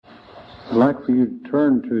I'd like for you to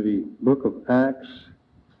turn to the book of Acts,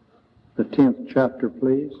 the 10th chapter,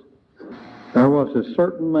 please. There was a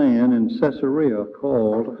certain man in Caesarea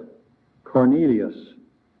called Cornelius,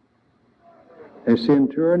 a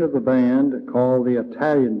centurion of the band called the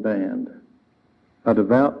Italian band, a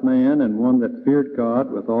devout man and one that feared God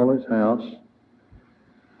with all his house,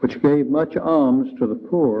 which gave much alms to the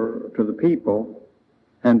poor, to the people,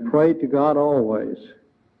 and prayed to God always.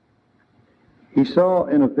 He saw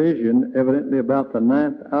in a vision, evidently about the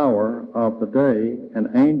 9th hour of the day, an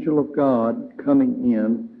angel of God coming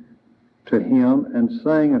in to him and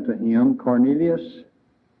saying unto him, Cornelius.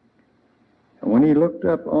 And when he looked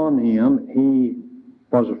up on him, he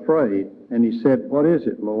was afraid, and he said, What is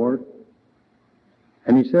it, Lord?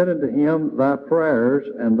 And he said unto him, Thy prayers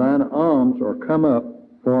and thine alms are come up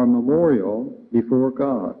for a memorial before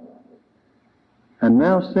God. And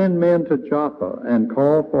now send men to Joppa, and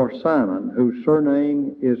call for Simon, whose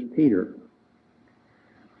surname is Peter.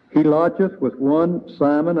 He lodgeth with one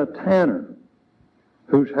Simon a tanner,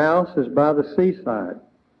 whose house is by the seaside.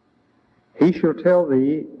 He shall tell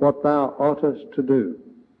thee what thou oughtest to do.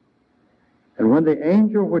 And when the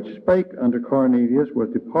angel which spake unto Cornelius was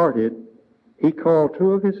departed, he called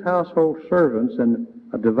 2 of his household servants, and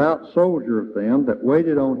a devout soldier of them, that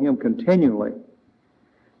waited on him continually.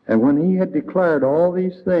 And when he had declared all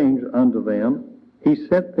these things unto them, he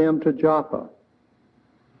sent them to Joppa.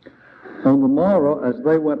 On the morrow, as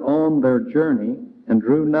they went on their journey, and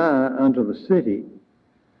drew nigh unto the city,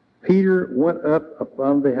 Peter went up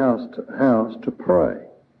upon the house to pray,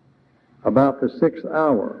 about the 6th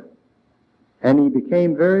hour. And he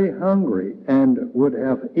became very hungry, and would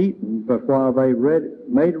have eaten, but while they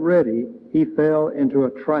made ready, he fell into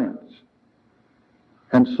a trance,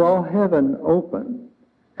 and saw heaven open,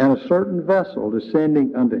 and a certain vessel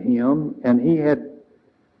descending unto him, and it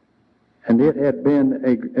had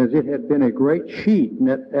been a great sheet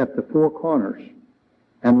knit at the 4 corners,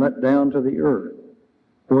 and let down to the earth,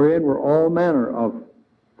 wherein were all manner of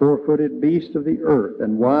 4-footed beasts of the earth,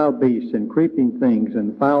 and wild beasts, and creeping things,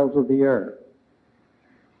 and fowls of the air.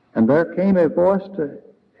 And there came a voice to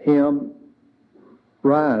him,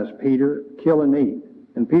 Rise, Peter, kill and eat.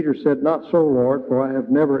 And Peter said, Not so, Lord, for I have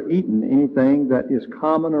never eaten anything that is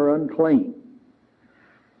common or unclean.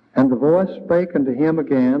 And the voice spake unto him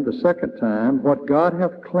again the 2nd time, What God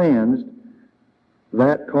hath cleansed,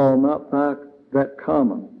 that call not thy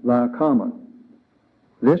common.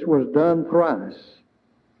 This was done thrice,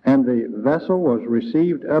 and the vessel was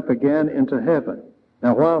received up again into heaven.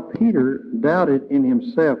 Now while Peter doubted in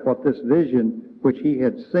himself what this vision which he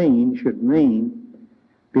had seen should mean,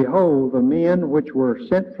 behold, the men which were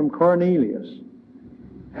sent from Cornelius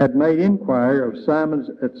had made inquiry of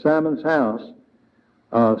Simon's house,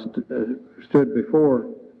 stood before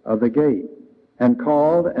the gate, and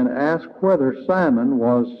called and asked whether Simon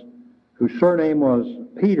whose surname was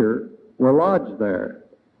Peter, were lodged there.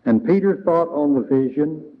 And Peter thought on the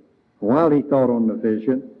vision. While he thought on the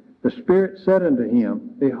vision, the Spirit said unto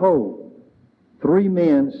him, Behold, 3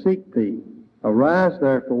 men seek thee. Arise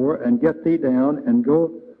therefore, and get thee down, and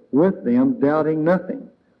go with them, doubting nothing,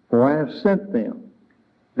 for I have sent them.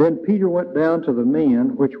 Then Peter went down to the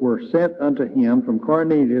men which were sent unto him from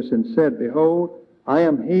Cornelius, and said, Behold, I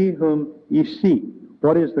am he whom ye seek.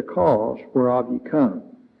 What is the cause whereof ye come?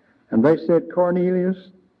 And they said,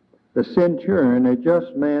 Cornelius, the centurion, a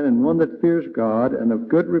just man, and one that fears God, and of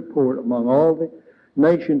good report among all the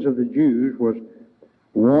nations of the Jews, was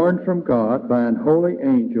warned from God by an holy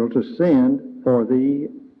angel to send for thee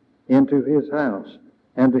into his house,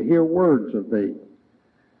 and to hear words of thee.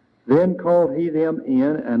 Then called he them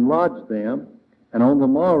in, and lodged them. And on the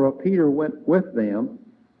morrow Peter went with them,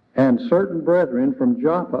 and certain brethren from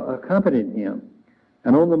Joppa accompanied him.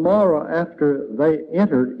 And on the morrow after they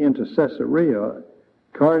entered into Caesarea,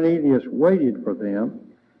 Cornelius waited for them,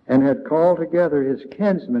 and had called together his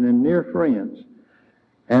kinsmen and near friends.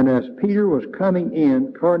 And as Peter was coming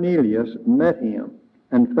in, Cornelius met him,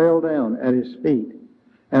 and fell down at his feet,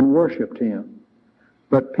 and worshipped him.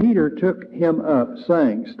 But Peter took him up,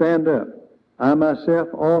 saying, Stand up, I myself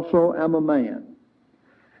also am a man.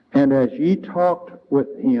 And as he talked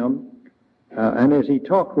with him,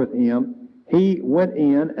 he went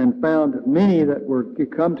in and found many that were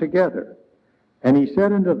come together. And he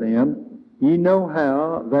said unto them, Ye know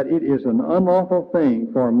how that it is an unlawful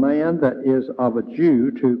thing for a man that is of a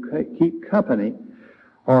Jew to keep company,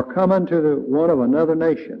 or come unto the one of another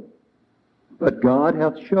nation. But God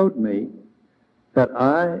hath showed me that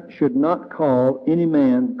I should not call any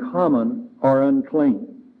man common or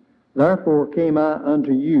unclean. Therefore came I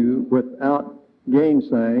unto you without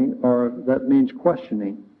gainsaying, or that means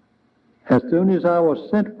questioning. As soon as I was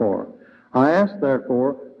sent for, I ask,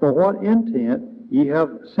 therefore, for what intent ye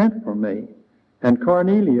have sent for me. And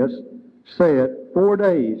Cornelius said, 4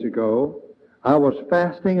 days ago I was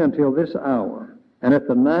fasting until this hour, and at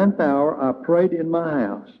the 9th hour I prayed in my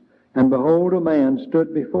house, and behold, a man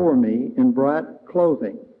stood before me in bright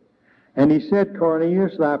clothing. And he said,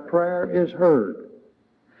 Cornelius, thy prayer is heard,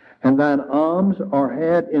 and thine alms are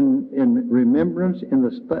had in remembrance in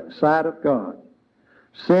the sight of God.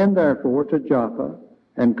 Send therefore to Joppa,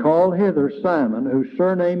 and call hither Simon, whose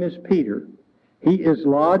surname is Peter. He is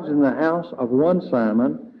lodged in the house of one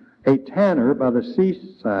Simon, a tanner by the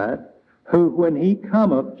seaside, who when he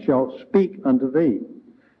cometh shall speak unto thee.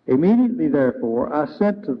 Immediately therefore I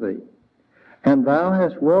sent to thee, and thou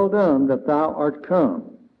hast well done that thou art come.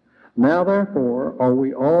 Now therefore are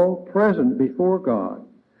we all present before God,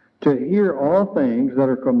 to hear all things that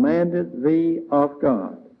are commanded thee of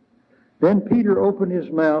God. Then Peter opened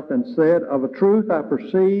his mouth and said, Of a truth I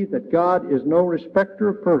perceive that God is no respecter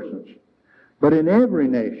of persons, but in every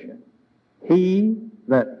nation he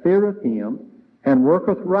that feareth him and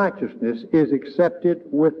worketh righteousness is accepted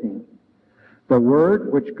with him. The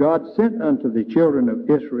word which God sent unto the children of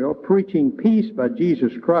Israel, preaching peace by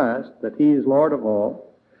Jesus Christ, that he is Lord of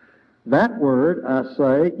all, that word, I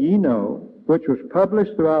say, ye know, which was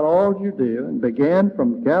published throughout all Judea, and began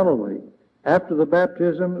from Galilee, after the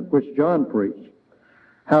baptism which John preached,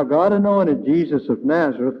 how God anointed Jesus of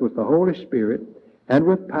Nazareth with the Holy Spirit and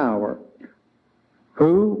with power,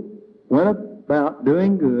 who went about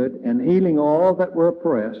doing good and healing all that were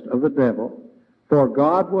oppressed of the devil, for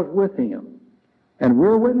God was with him. And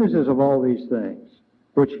we're witnesses of all these things,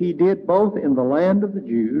 which he did both in the land of the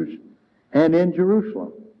Jews and in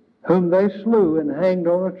Jerusalem, whom they slew and hanged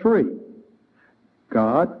on a tree.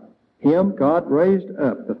 God raised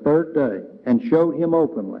up the 3rd day and showed him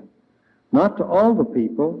openly, not to all the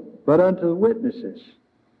people, but unto the witnesses,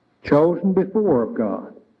 chosen before of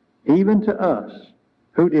God, even to us,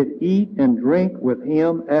 who did eat and drink with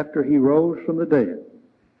him after he rose from the dead.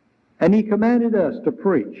 And he commanded us to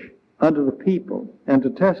preach unto the people and to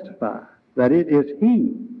testify that it is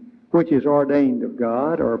he which is ordained of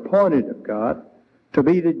God, or appointed of God, to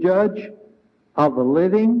be the judge of the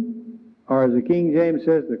living, or as the King James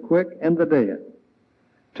says, the quick and the dead.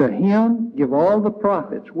 To him give all the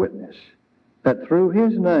prophets witness that through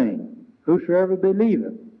his name whosoever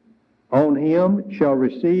believeth on him shall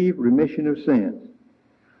receive remission of sins.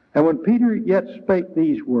 And when Peter yet spake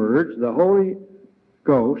these words, the Holy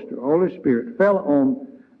Ghost, or Holy Spirit, fell on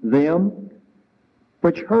them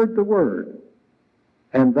which heard the word.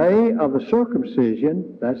 And they of the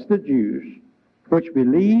circumcision, that's the Jews, which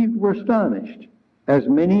believed were astonished, as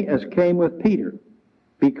many as came with Peter,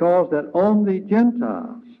 because that on the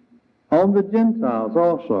Gentiles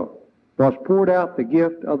also was poured out the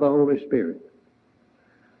gift of the Holy Spirit.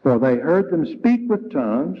 For they heard them speak with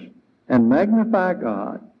tongues and magnify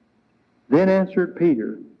God. Then answered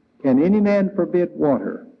Peter, Can any man forbid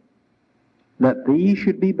water, that these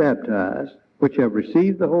should be baptized, which have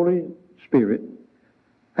received the Holy Spirit,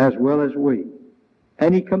 as well as we?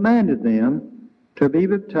 And he commanded them to be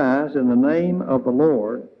baptized in the name of the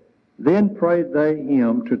Lord. Then prayed they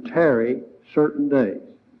him to tarry certain days.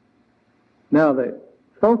 Now the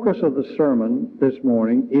focus of the sermon this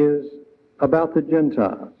morning is about the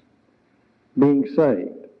Gentiles being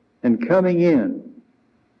saved and coming in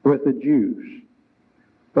with the Jews.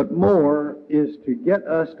 But more is to get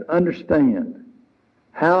us to understand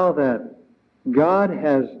how that God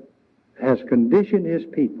has conditioned his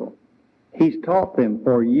people. He's taught them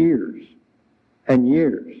for years and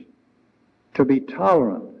years to be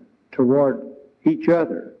tolerant toward each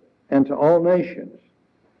other and to all nations,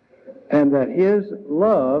 and that his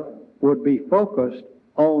love would be focused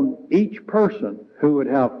on each person who would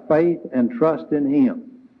have faith and trust in him.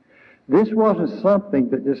 This wasn't something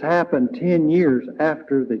that just happened 10 years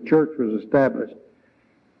after the church was established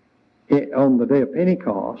on the day of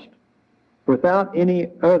Pentecost without any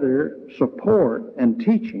other support and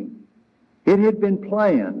teaching. It had been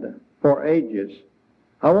planned for ages.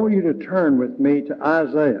 I want you to turn with me to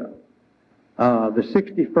Isaiah, the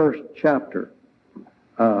 61st chapter.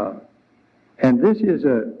 And this is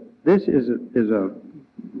a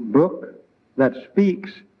book that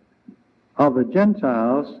speaks of the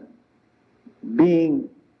Gentiles being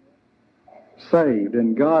saved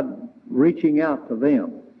and God reaching out to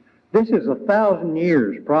them. This is 1,000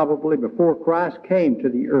 years probably before Christ came to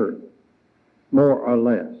the earth, more or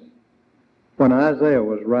less, when Isaiah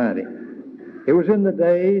was writing. It was in the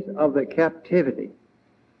days of the captivity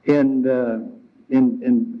in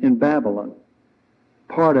Babylon.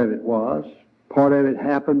 Part of it was. Part of it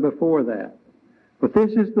happened before that. But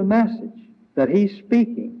this is the message that he's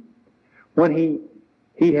speaking. when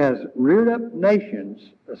he has reared up nations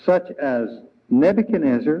such as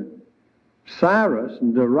Nebuchadnezzar, Cyrus,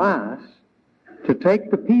 and Darius to take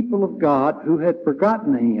the people of God who had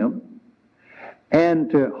forgotten him and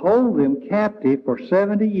to hold them captive for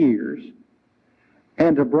 70 years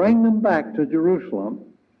and to bring them back to Jerusalem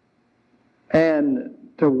and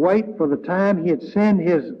to wait for the time he had sent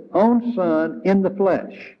his own son in the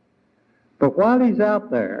flesh. But while he's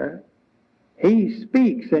out there, he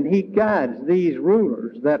speaks and he guides these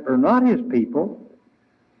rulers that are not his people,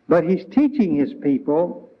 but he's teaching his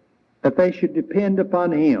people that they should depend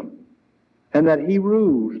upon him and that he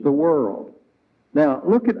rules the world. Now,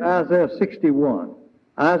 look at Isaiah 61.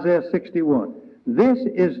 Isaiah 61. This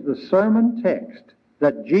is the sermon text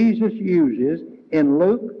that Jesus uses in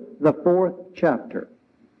Luke, the 4th chapter.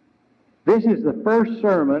 This is the first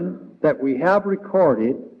sermon that we have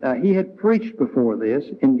recorded. He had preached before this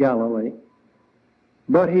in Galilee,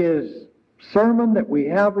 but his sermon that we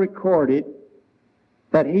have recorded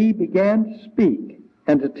that he began to speak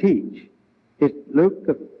and to teach is Luke,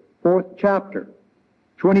 the 4th chapter.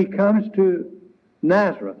 It's when he comes to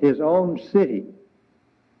Nazareth, his own city,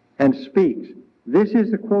 and speaks. This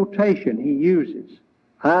is the quotation he uses,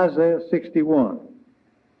 Isaiah 61.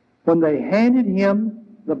 When they handed him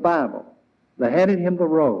the Bible, they handed him the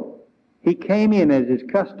roll, he came in as his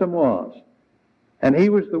custom was, and he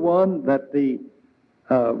was the one that the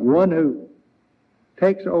one who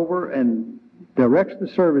takes over and directs the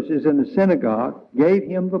services in the synagogue gave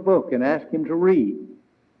him the book and asked him to read.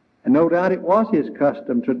 And no doubt it was his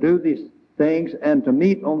custom to do these things and to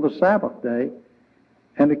meet on the Sabbath day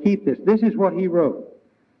and to keep this. This is what he wrote.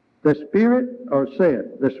 The Spirit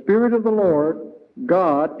of the Lord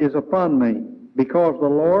God is upon me, because the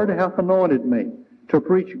Lord hath anointed me to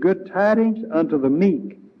preach good tidings unto the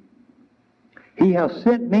meek. He hath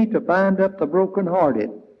sent me to bind up the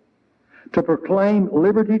brokenhearted, to proclaim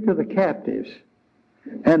liberty to the captives,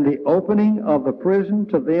 and the opening of the prison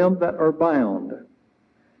to them that are bound,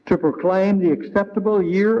 to proclaim the acceptable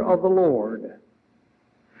year of the Lord,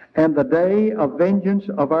 and the day of vengeance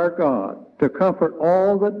of our God, to comfort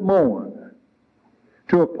all that mourn,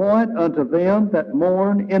 to appoint unto them that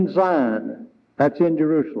mourn in Zion, that's in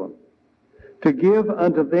Jerusalem, to give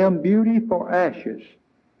unto them beauty for ashes,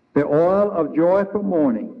 the oil of joy for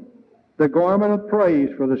mourning, the garment of praise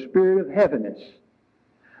for the spirit of heaviness,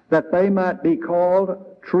 that they might be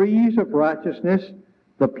called trees of righteousness,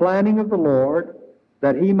 the planting of the Lord,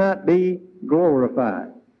 that he might be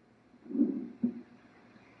glorified.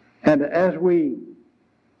 And as we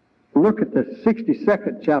look at the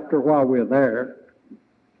 62nd chapter while we're there,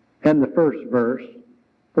 in the first verse,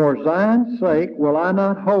 for Zion's sake will I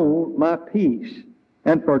not hold my peace,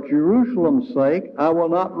 and for Jerusalem's sake I will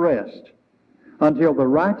not rest, until the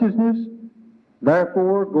righteousness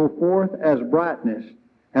therefore go forth as brightness,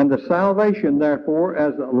 and the salvation therefore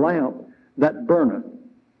as a lamp that burneth.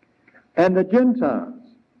 And the Gentiles,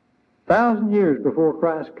 1,000 years before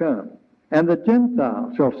Christ comes, and the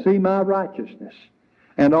Gentiles shall see my righteousness,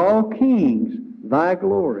 and all kings thy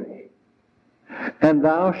glory. And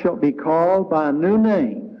thou shalt be called by a new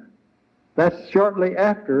name. That's shortly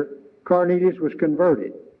after Cornelius was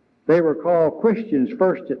converted. They were called Christians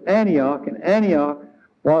first at Antioch, and Antioch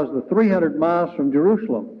was the 300 miles from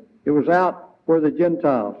Jerusalem. It was out where the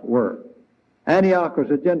Gentiles were. Antioch was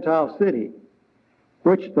a Gentile city,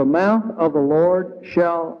 which the mouth of the Lord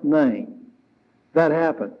shall name. That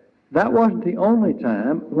happened. That wasn't the only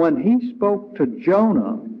time. When he spoke to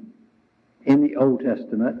Jonah in the Old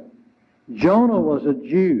Testament, Jonah was a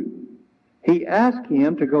Jew. He asked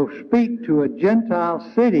him to go speak to a Gentile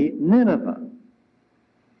city, Nineveh.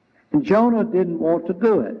 And Jonah didn't want to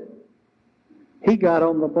do it. He got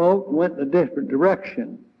on the boat and went in a different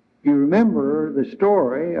direction. You remember the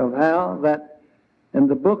story of how that in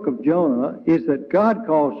the book of Jonah is that God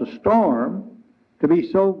caused a storm to be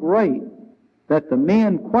so great that the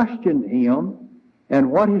men questioned him and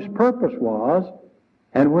what his purpose was,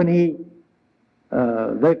 and when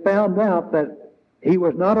they found out that he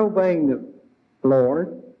was not obeying the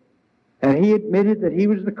Lord, and he admitted that he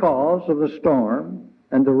was the cause of the storm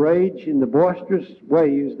and the rage and the boisterous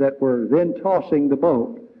waves that were then tossing the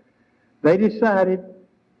boat, they decided,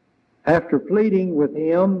 after pleading with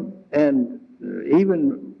him and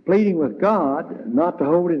even pleading with God not to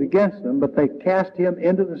hold it against them, but they cast him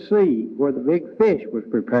into the sea where the big fish was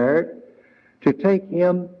prepared to take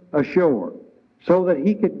him ashore so that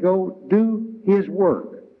he could go do his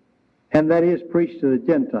work, and that is preach to the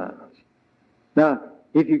Gentiles. Now,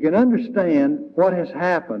 if you can understand what has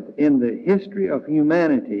happened in the history of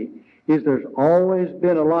humanity, is there's always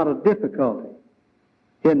been a lot of difficulty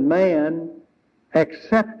in man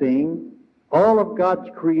accepting all of God's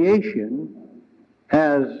creation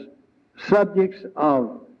as subjects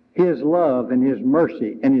of His love and His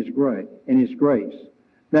mercy and His grace.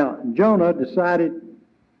 Now, Jonah decided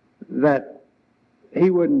that he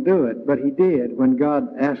wouldn't do it, but he did when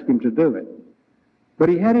God asked him to do it. But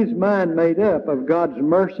he had his mind made up of God's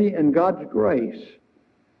mercy and God's grace.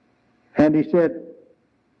 And he said,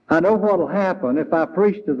 I know what will happen if I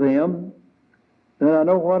preach to them, then I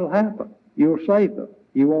know what will happen. You'll save them.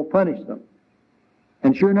 You won't punish them.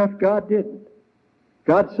 And sure enough, God didn't.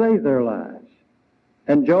 God saved their lives.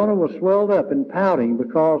 And Jonah was swelled up and pouting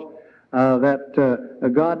because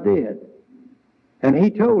God did. And he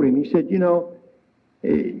told him, he said, you know,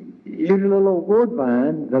 here's a little old gourd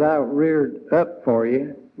vine that I reared up for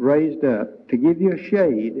you, raised up, to give you a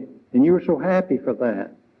shade, and you were so happy for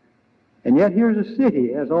that. And yet here's a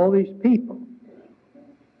city, it has all these people.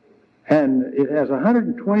 And it has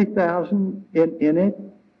 120,000 in it,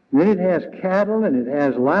 and then it has cattle, and it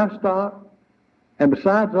has livestock, and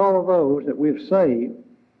besides all of those that we've saved,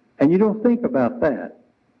 and you don't think about that.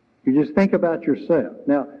 You just think about yourself.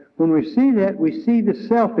 Now, when we see that, we see the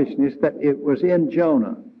selfishness that it was in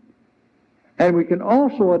Jonah. And we can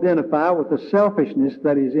also identify with the selfishness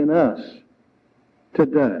that is in us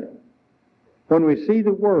today. When we see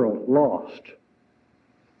the world lost,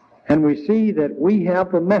 and we see that we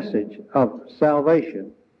have the message of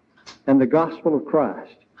salvation and the gospel of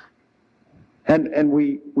Christ, and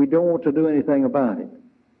we don't want to do anything about it.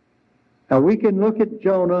 Now, we can look at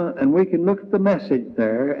Jonah, and we can look at the message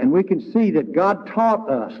there, and we can see that God taught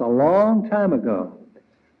us a long time ago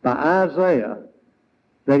by Isaiah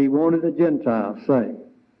that He wanted the Gentiles saved.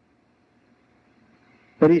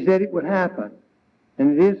 But He said it would happen,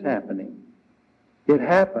 and it is happening. It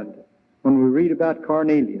happened when we read about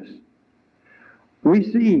Cornelius. We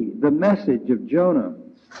see the message of Jonah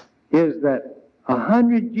is that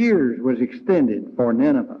 100 years was extended for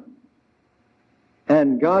Nineveh.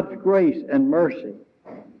 And God's grace and mercy,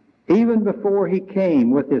 even before He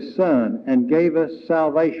came with His Son and gave us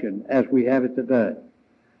salvation as we have it today.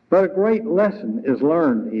 But a great lesson is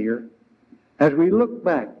learned here as we look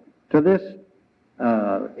back to this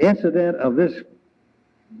incident of this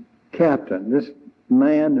captain, this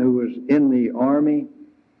man who was in the army,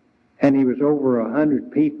 and he was over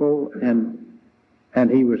 100 people, and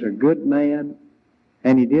he was a good man,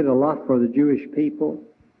 and he did a lot for the Jewish people.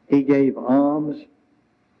 He gave alms.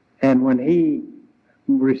 And when he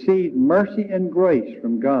received mercy and grace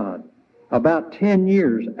from God, about 10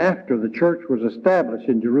 years after the church was established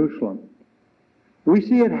in Jerusalem, we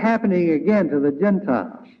see it happening again to the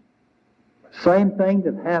Gentiles. Same thing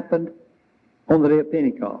that happened on the day of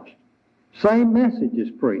Pentecost. Same message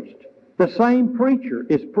is preached. The same preacher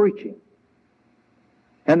is preaching.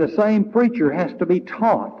 And the same preacher has to be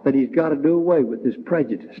taught that he's got to do away with his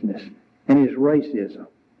prejudiceness and his racism.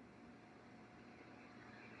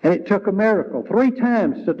 And it took a miracle 3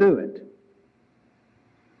 times to do it.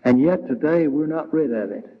 And yet today we're not rid of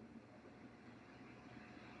it.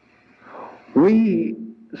 We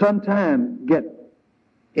sometimes get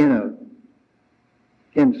in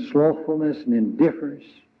slothfulness and indifference,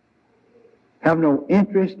 have no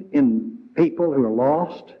interest in people who are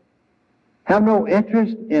lost, have no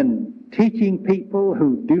interest in teaching people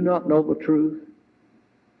who do not know the truth.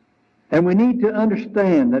 And we need to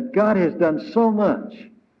understand that God has done so much.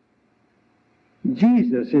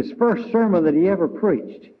 Jesus, His first sermon that He ever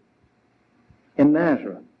preached in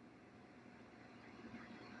Nazareth.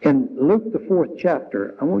 In Luke the 4th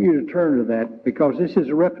chapter, I want you to turn to that because this is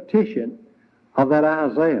a repetition of that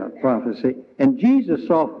Isaiah prophecy. And Jesus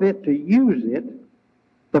saw fit to use it,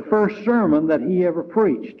 the first sermon that He ever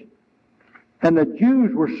preached. And the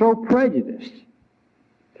Jews were so prejudiced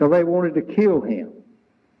till they wanted to kill Him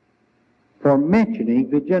for mentioning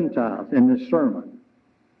the Gentiles in this sermon.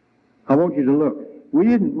 I want you to look. We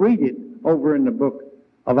didn't read it over in the book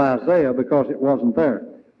of Isaiah because it wasn't there.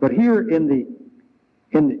 But here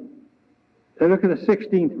look at the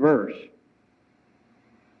 16th verse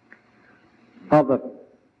of the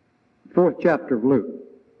 4th chapter of Luke.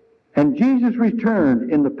 And Jesus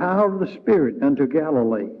returned in the power of the Spirit unto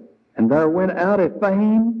Galilee, and there went out a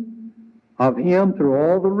fame of Him through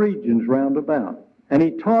all the regions round about. And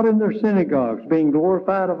He taught in their synagogues, being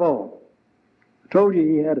glorified of all. I told you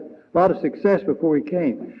He had a lot of success before He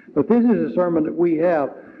came. But this is a sermon that we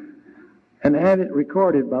have and had it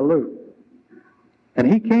recorded by Luke.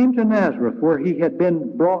 And He came to Nazareth where He had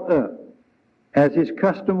been brought up, as His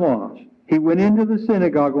custom was. He went into the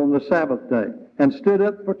synagogue on the Sabbath day and stood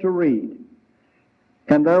up to read.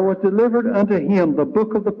 And there was delivered unto Him the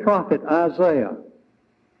book of the prophet Isaiah.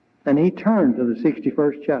 And He turned to the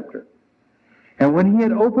 61st chapter. And when he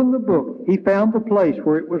had opened the book, he found the place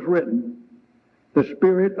where it was written, The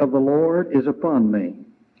Spirit of the Lord is upon me,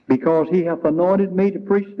 because he hath anointed me to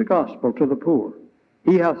preach the gospel to the poor.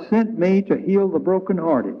 He hath sent me to heal the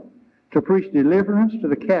brokenhearted, to preach deliverance to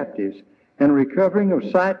the captives, and recovering of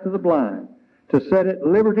sight to the blind, to set at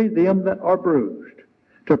liberty them that are bruised,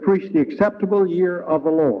 to preach the acceptable year of the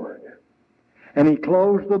Lord. And he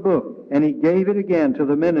closed the book, and he gave it again to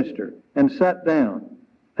the minister, and sat down.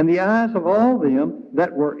 And the eyes of all them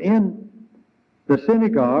that were in the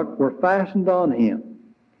synagogue were fastened on him.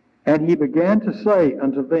 And he began to say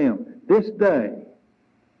unto them, This day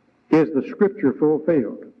is the scripture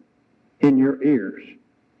fulfilled in your ears.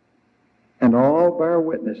 And all bare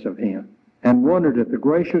witness of him, and wondered at the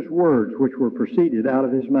gracious words which were proceeded out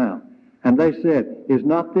of his mouth. And they said, Is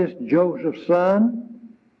not this Joseph's son?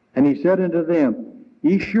 And he said unto them,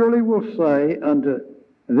 Ye surely will say unto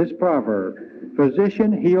this proverb,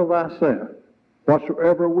 Physician, heal thyself.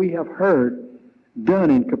 Whatsoever we have heard done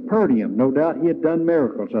in Capernaum, no doubt he had done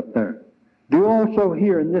miracles up there, do also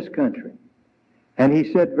here in this country. And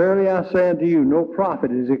he said, Verily I say unto you, no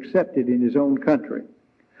prophet is accepted in his own country.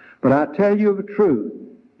 But I tell you of a truth,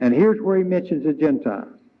 and here's where he mentions the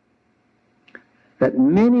Gentiles, that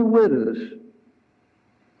many widows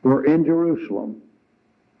were in Jerusalem,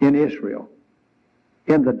 in Israel,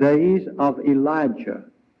 in the days of Elijah,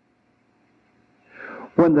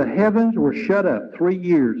 when the heavens were shut up 3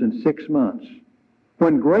 years and 6 months,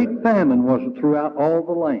 when great famine was throughout all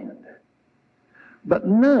the land. But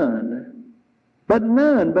none but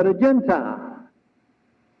a Gentile.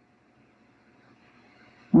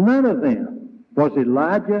 None of them was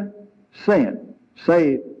Elijah sent,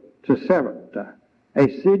 save to Sarepta,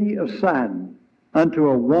 a city of Sidon, unto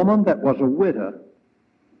a woman that was a widow.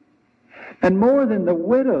 And more than the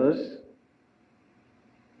widows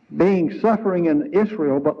being suffering in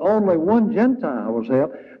Israel, but only one Gentile was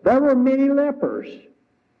helped, there were many lepers.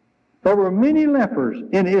 There were many lepers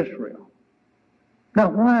in Israel. Now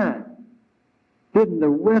why didn't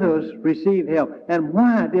the widows receive help? And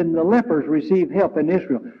why didn't the lepers receive help in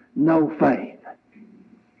Israel? No faith.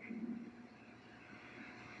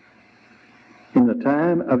 In the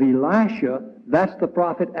time of Elisha, that's the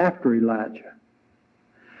prophet after Elijah.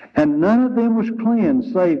 And none of them was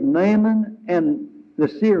cleansed save Naaman and the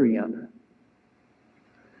Syrian.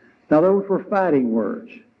 Now those were fighting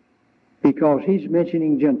words, because he's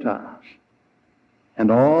mentioning Gentiles.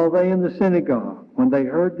 And all they in the synagogue, when they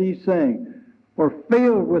heard these things, were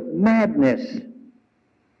filled with madness,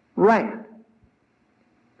 wrath.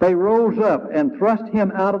 They rose up and thrust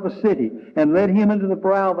him out of the city, and led him into the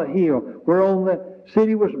brow of the hill, whereon the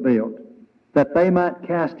city was built, that they might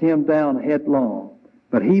cast him down headlong.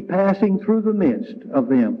 But he, passing through the midst of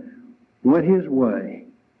them, went his way,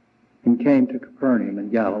 and came to Capernaum in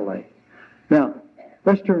Galilee. Now,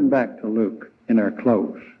 let's turn back to Luke in our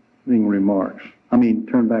closing remarks.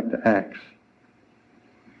 Turn back to Acts,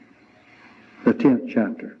 the 10th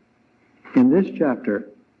chapter. In this chapter,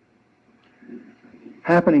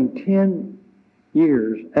 happening 10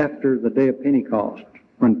 years after the day of Pentecost,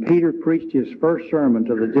 when Peter preached his first sermon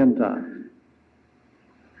to the Gentiles.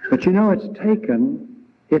 But you know, it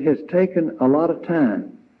has taken a lot of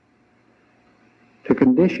time to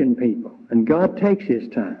condition people. And God takes his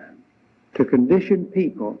time to condition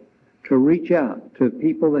people to reach out to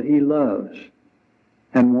people that he loves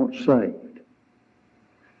and wants saved.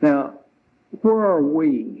 Now, where are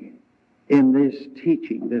we in this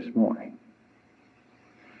teaching this morning?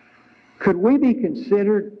 Could we be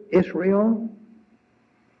considered Israel?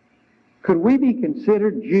 Could we be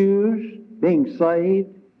considered Jews being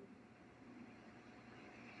saved?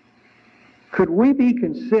 Could we be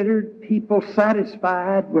considered people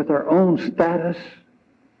satisfied with our own status?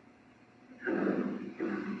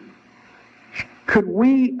 Could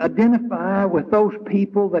we identify with those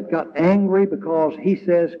people that got angry because he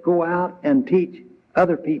says, go out and teach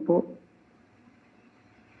other people?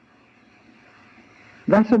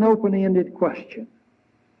 That's an open-ended question.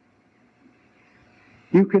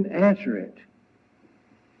 You can answer it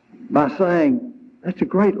by saying, that's a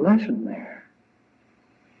great lesson there.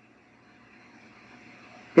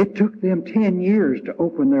 It took them 10 years to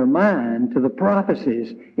open their mind to the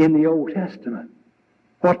prophecies in the Old Testament,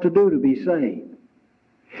 what to do to be saved.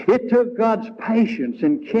 It took God's patience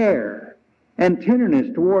and care and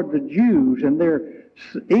tenderness toward the Jews and their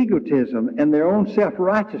egotism and their own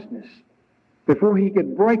self-righteousness before he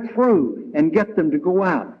could break through and get them to go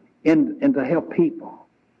out and to help people.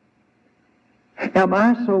 Am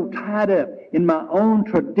I so tied up in my own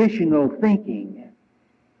traditional thinking,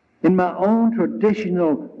 in my own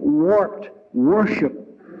traditional warped,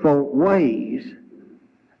 worshipful ways,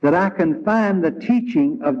 that I confine the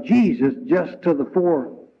teaching of Jesus just to the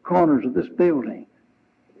four corners of this building.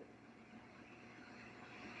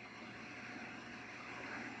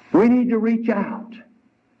 We need to reach out.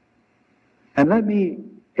 And let me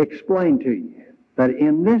explain to you that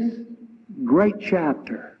in this great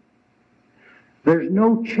chapter, there's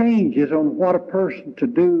no changes on what a person to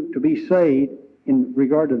do to be saved in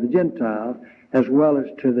regard to the Gentiles as well as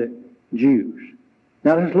to the Jews.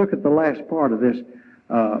 Now let's look at the last part of this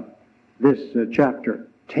chapter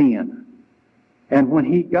 10. And when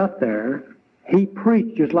he got there, he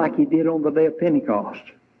preached just like he did on the day of Pentecost.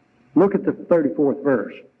 Look at the 34th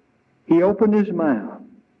verse. He opened his mouth.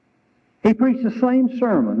 He preached the same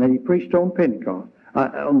sermon that he preached on Pentecost,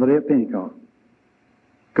 on the day of Pentecost.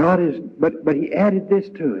 God is, but he added this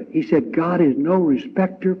to it. He said, God is no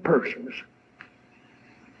respecter of persons.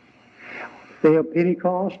 The day of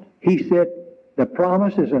Pentecost, he said, the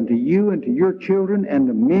promise is unto you and to your children and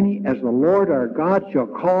to many as the Lord our God shall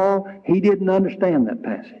call. He didn't understand that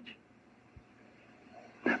passage.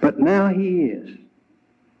 But now he is.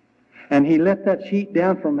 And he let that sheet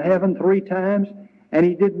down from heaven 3 times, and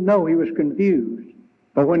he didn't know. He was confused.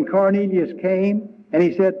 But when Cornelius came and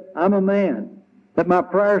he said, I'm a man, that my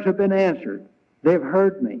prayers have been answered. They've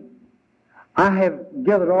heard me. I have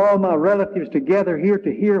gathered all my relatives together here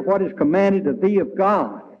to hear what is commanded of thee of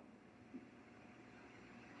God.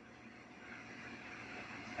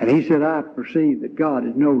 And he said, I perceive that God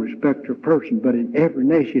is no respecter of person, but in every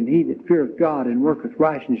nation he that feareth God and worketh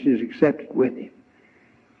righteousness is accepted with him.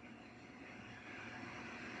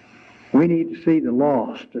 We need to see the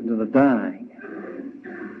lost and the dying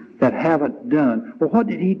that haven't done. Well, what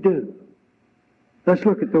did he do? Let's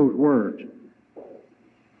look at those words.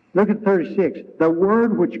 Look at 36. The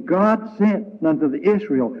word which God sent unto the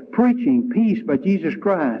Israel, preaching peace by Jesus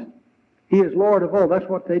Christ. He is Lord of all. That's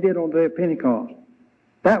what they did on the day of Pentecost.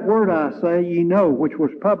 That word, I say, ye know, which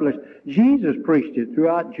was published. Jesus preached it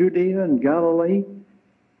throughout Judea and Galilee.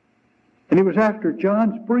 And it was after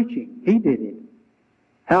John's preaching. He did it.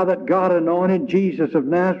 How that God anointed Jesus of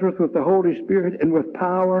Nazareth with the Holy Spirit and with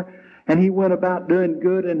power, and he went about doing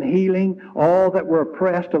good and healing all that were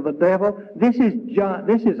oppressed of the devil. This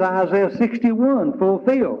is Isaiah 61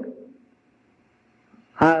 fulfilled.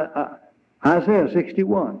 Isaiah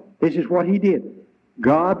 61. This is what he did.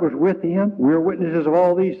 God was with him. We're witnesses of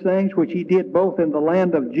all these things which he did both in the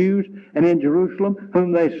land of Jews and in Jerusalem,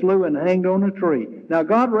 whom they slew and hanged on a tree. Now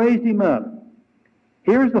God raised him up.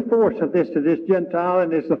 Here's the force of this to this Gentile,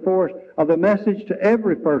 and it's the force of the message to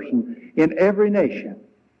every person in every nation.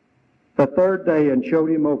 The third day, and showed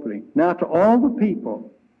him opening. Now to all the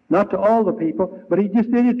people, not to all the people, but he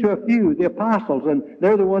just did it to a few, the apostles, and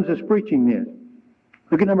they're the ones that's preaching this.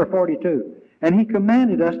 Look at number 42. And he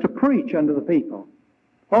commanded us to preach unto the people.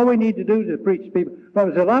 All we need to do is preach to people.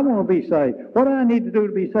 Somebody says, I want to be saved. What do I need to do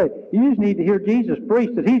to be saved? You just need to hear Jesus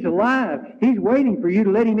preach that he's alive. He's waiting for you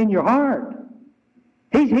to let him in your heart.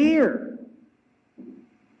 He's here.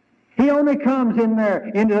 He only comes in there,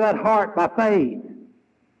 into that heart by faith.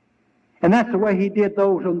 And that's the way he did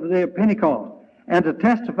those on the day of Pentecost. And to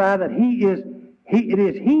testify that it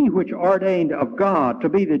is he which ordained of God to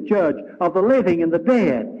be the judge of the living and the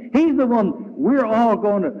dead. He's the one. We're all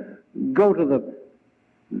going to go to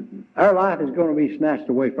our life is going to be snatched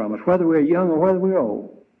away from us, whether we're young or whether we're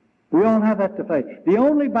old. We all have that to face. The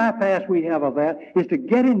only bypass we have of that is to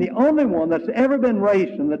get in the only one that's ever been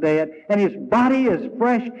raised from the dead, and his body is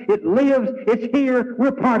fresh, it lives, it's here,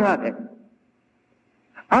 we're part of it.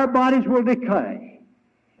 Our bodies will decay.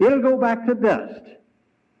 It'll go back to dust.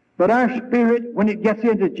 But our spirit, when it gets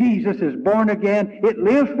into Jesus, is born again. It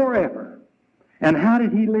lives forever. And how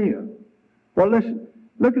did he live? Well, listen,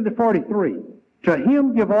 look at the 43. To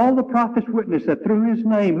him give all the prophets witness that through his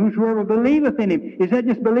name, whosoever believeth in him. Is that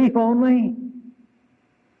just belief only?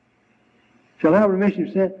 Shall have remission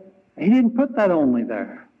of sin? He didn't put that only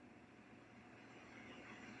there.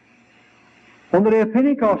 On the day of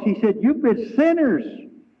Pentecost, he said, you've been sinners.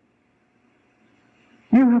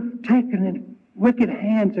 You have taken in wicked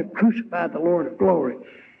hands have crucified the Lord of glory.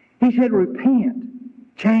 He said, repent,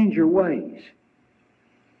 change your ways.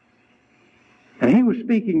 And he was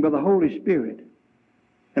speaking by the Holy Spirit.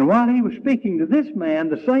 And while he was speaking to this man,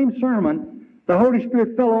 the same sermon, the Holy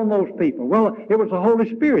Spirit fell on those people. Well, it was the Holy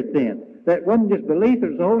Spirit then. That wasn't just belief,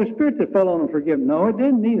 it was the Holy Spirit that fell on them for forgiveness. No, it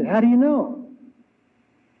didn't either. How do you know?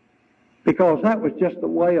 Because that was just the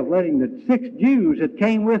way of letting the 6 Jews that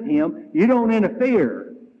came with him, you don't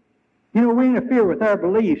interfere. You know, we interfere with our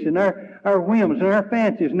beliefs and our whims and our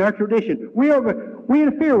fancies and our tradition. We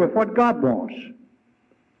interfere with what God wants.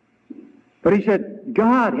 But he said,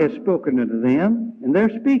 God has spoken unto them, and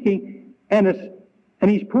they're speaking, and And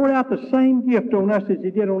He's poured out the same gift on us as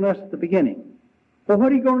He did on us at the beginning. Well,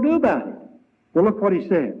 what are you going to do about it? Well, look what He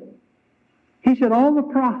said. He said, all the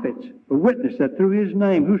prophets witness that through His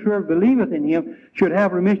name, whosoever believeth in Him should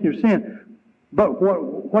have remission of sin. But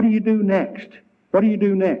what do you do next? What do you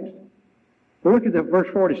do next? Well, look at the verse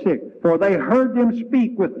 46. For they heard them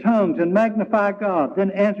speak with tongues and magnify God.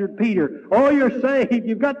 Then answered Peter, oh, you're saved.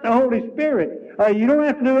 You've got the Holy Spirit. You don't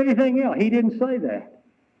have to do anything else. He didn't say that.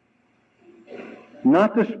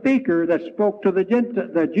 Not the speaker that spoke to the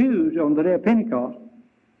Jews on the day of Pentecost.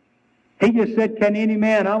 He just said, can any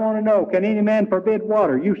man, I want to know, can any man forbid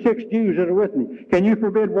water? You 6 Jews that are with me. Can you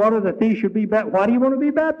forbid water that these should be baptized? Why do you want to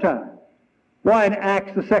be baptized? Why, in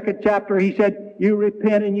Acts, the 2nd chapter, he said, you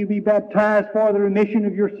repent and you be baptized for the remission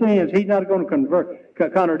of your sins. He's not going to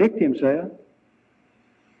contradict himself.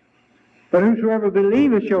 But whosoever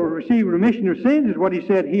believeth shall receive remission of sins is what he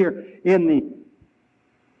said here in the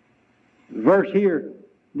verse here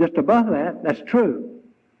just above that. That's true.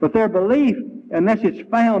 But their belief, unless it's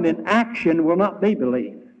found in action, will not be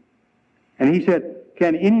believed. And he said,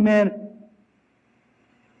 can any man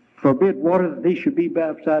forbid water that these should be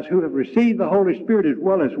baptized who have received the Holy Spirit as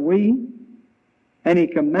well as we? And he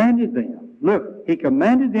commanded them. Look, he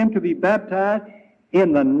commanded them to be baptized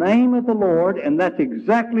in the name of the Lord, and that's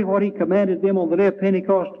exactly what he commanded them on the day of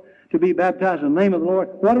Pentecost, to be baptized in the name of the Lord.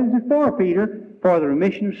 What is it for, Peter? For the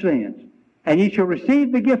remission of sins. And ye shall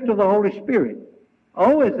receive the gift of the Holy Spirit.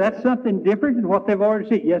 Oh, is that something different than what they've already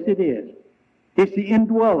seen? Yes, it is. It's the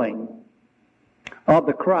indwelling of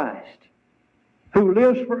the Christ who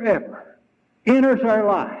lives forever, enters our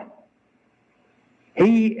life.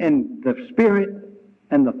 He and the Spirit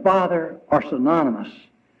and the Father are synonymous.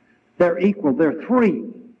 They're equal. They're three.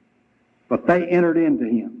 But they entered into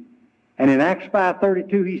Him. And in Acts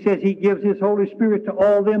 5:32, he says He gives His Holy Spirit to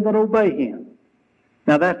all them that obey Him.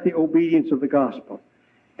 Now that's the obedience of the gospel.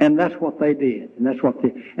 And that's what they did.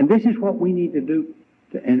 And this is what we need to do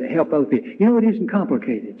and help other people. You know, it isn't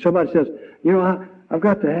complicated. Somebody says, you know, I've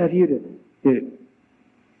got to have you to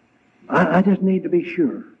I just need to be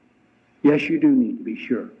sure. Yes, you do need to be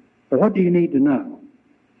sure. But what do you need to know?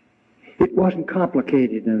 It wasn't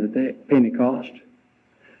complicated in the day of Pentecost.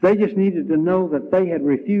 They just needed to know that they had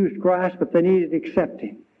refused Christ, but they needed to accept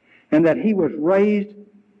Him. And that He was raised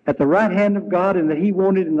at the right hand of God, and that He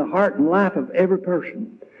wanted in the heart and life of every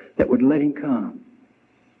person that would let Him come.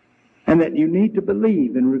 And that you need to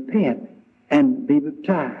believe and repent and be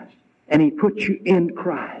baptized. And He puts you in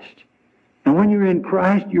Christ. And when you're in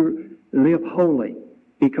Christ, you live holy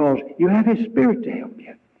because you have His Spirit to help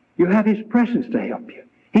you. You have His presence to help you.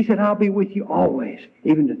 He said, I'll be with you always,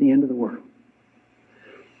 even to the end of the world.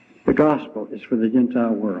 The gospel is for the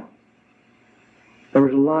Gentile world. There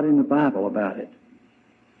was a lot in the Bible about it.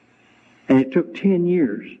 And it took 10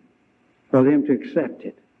 years for them to accept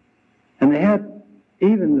it. And they had,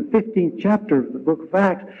 even the 15th chapter of the book of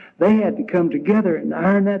Acts, they had to come together and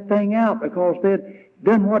iron that thing out because they had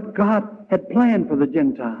done what God had planned for the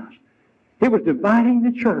Gentiles. It was dividing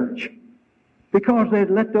the church because they had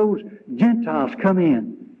let those Gentiles come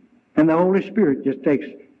in. And the Holy Spirit just takes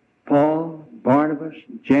Paul, Barnabas,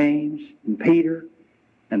 James, and Peter,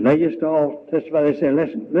 and they just all testify. They say,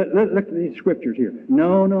 listen, look at these scriptures here.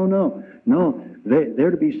 No. They're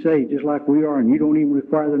to be saved just like we are, and you don't even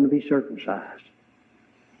require them to be circumcised.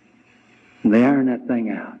 And they iron that thing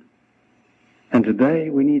out. And today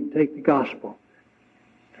we need to take the gospel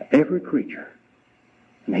to every creature.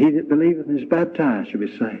 And he that believeth and is baptized shall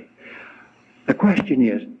be saved. The question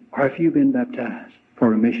is, have you been baptized for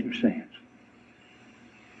remission of sins?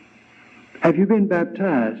 Have you been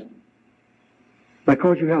baptized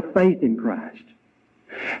because you have faith in Christ?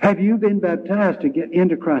 Have you been baptized to get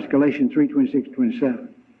into Christ, Galatians 3:26-27,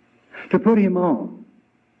 to put Him on,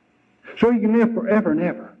 so you can live forever and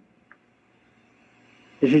ever?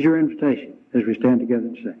 This is your invitation as we stand together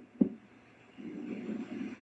and sing.